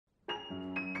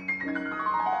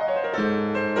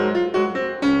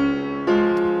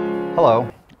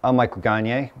Hello, I'm Michael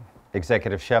Gagne,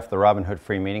 Executive Chef of the Robinhood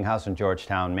Free Meetinghouse in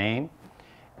Georgetown, Maine,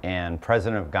 and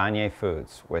President of Gagné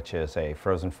Foods, which is a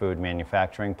frozen food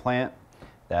manufacturing plant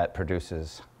that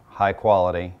produces high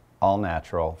quality, all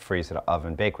natural,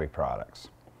 freeze-to-oven bakery products.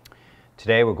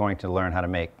 Today we're going to learn how to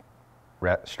make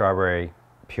strawberry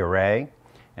puree,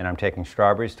 and I'm taking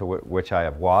strawberries to which I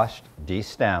have washed,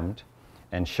 destemmed,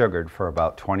 and sugared for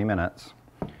about 20 minutes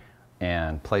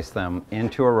and place them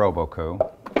into a Robocoo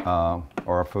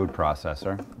or a food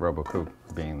processor, Robocoo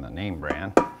being the name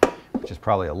brand, which is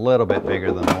probably a little bit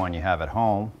bigger than the one you have at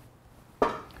home.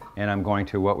 And I'm going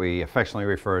to what we affectionately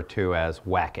refer to as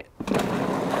whack it.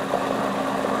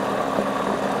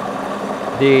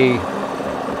 The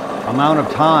amount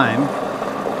of time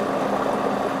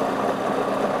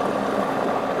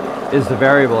is the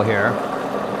variable here,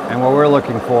 and what we're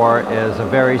looking for is a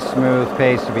very smooth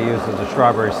paste to be used as a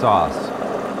strawberry sauce.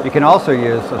 You can also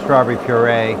use a strawberry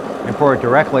puree and pour it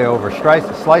directly over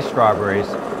sliced strawberries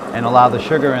and allow the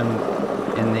sugar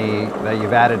that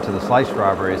you've added to the sliced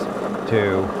strawberries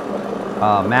to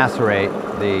macerate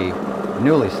the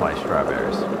newly sliced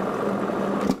strawberries.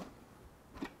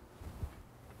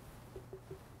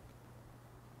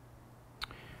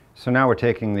 So now we're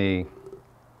taking the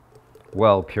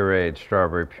well-pureed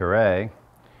strawberry puree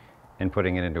and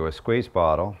putting it into a squeeze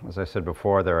bottle. As I said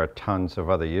before, there are tons of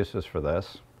other uses for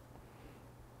this.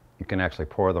 You can actually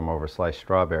pour them over sliced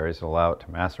strawberries and allow it to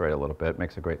macerate a little bit. It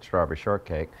makes a great strawberry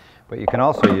shortcake. But you can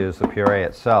also use the puree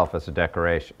itself as a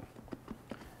decoration.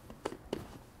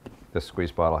 This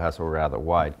squeeze bottle has a rather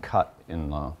wide cut in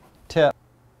the tip.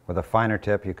 With a finer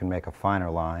tip, you can make a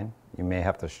finer line. You may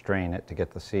have to strain it to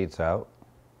get the seeds out.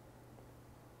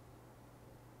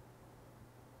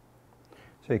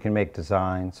 So you can make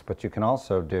designs, but you can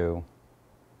also do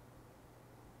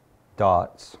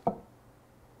dots.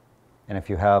 And if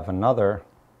you have another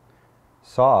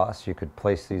sauce, you could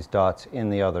place these dots in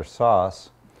the other sauce,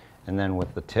 and then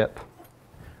with the tip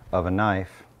of a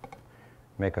knife,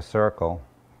 make a circle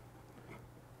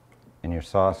in your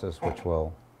sauces, which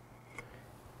will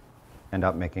end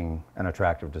up making an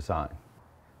attractive design.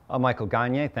 I'm Michael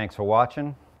Gagne. Thanks for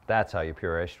watching. That's how you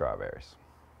puree strawberries.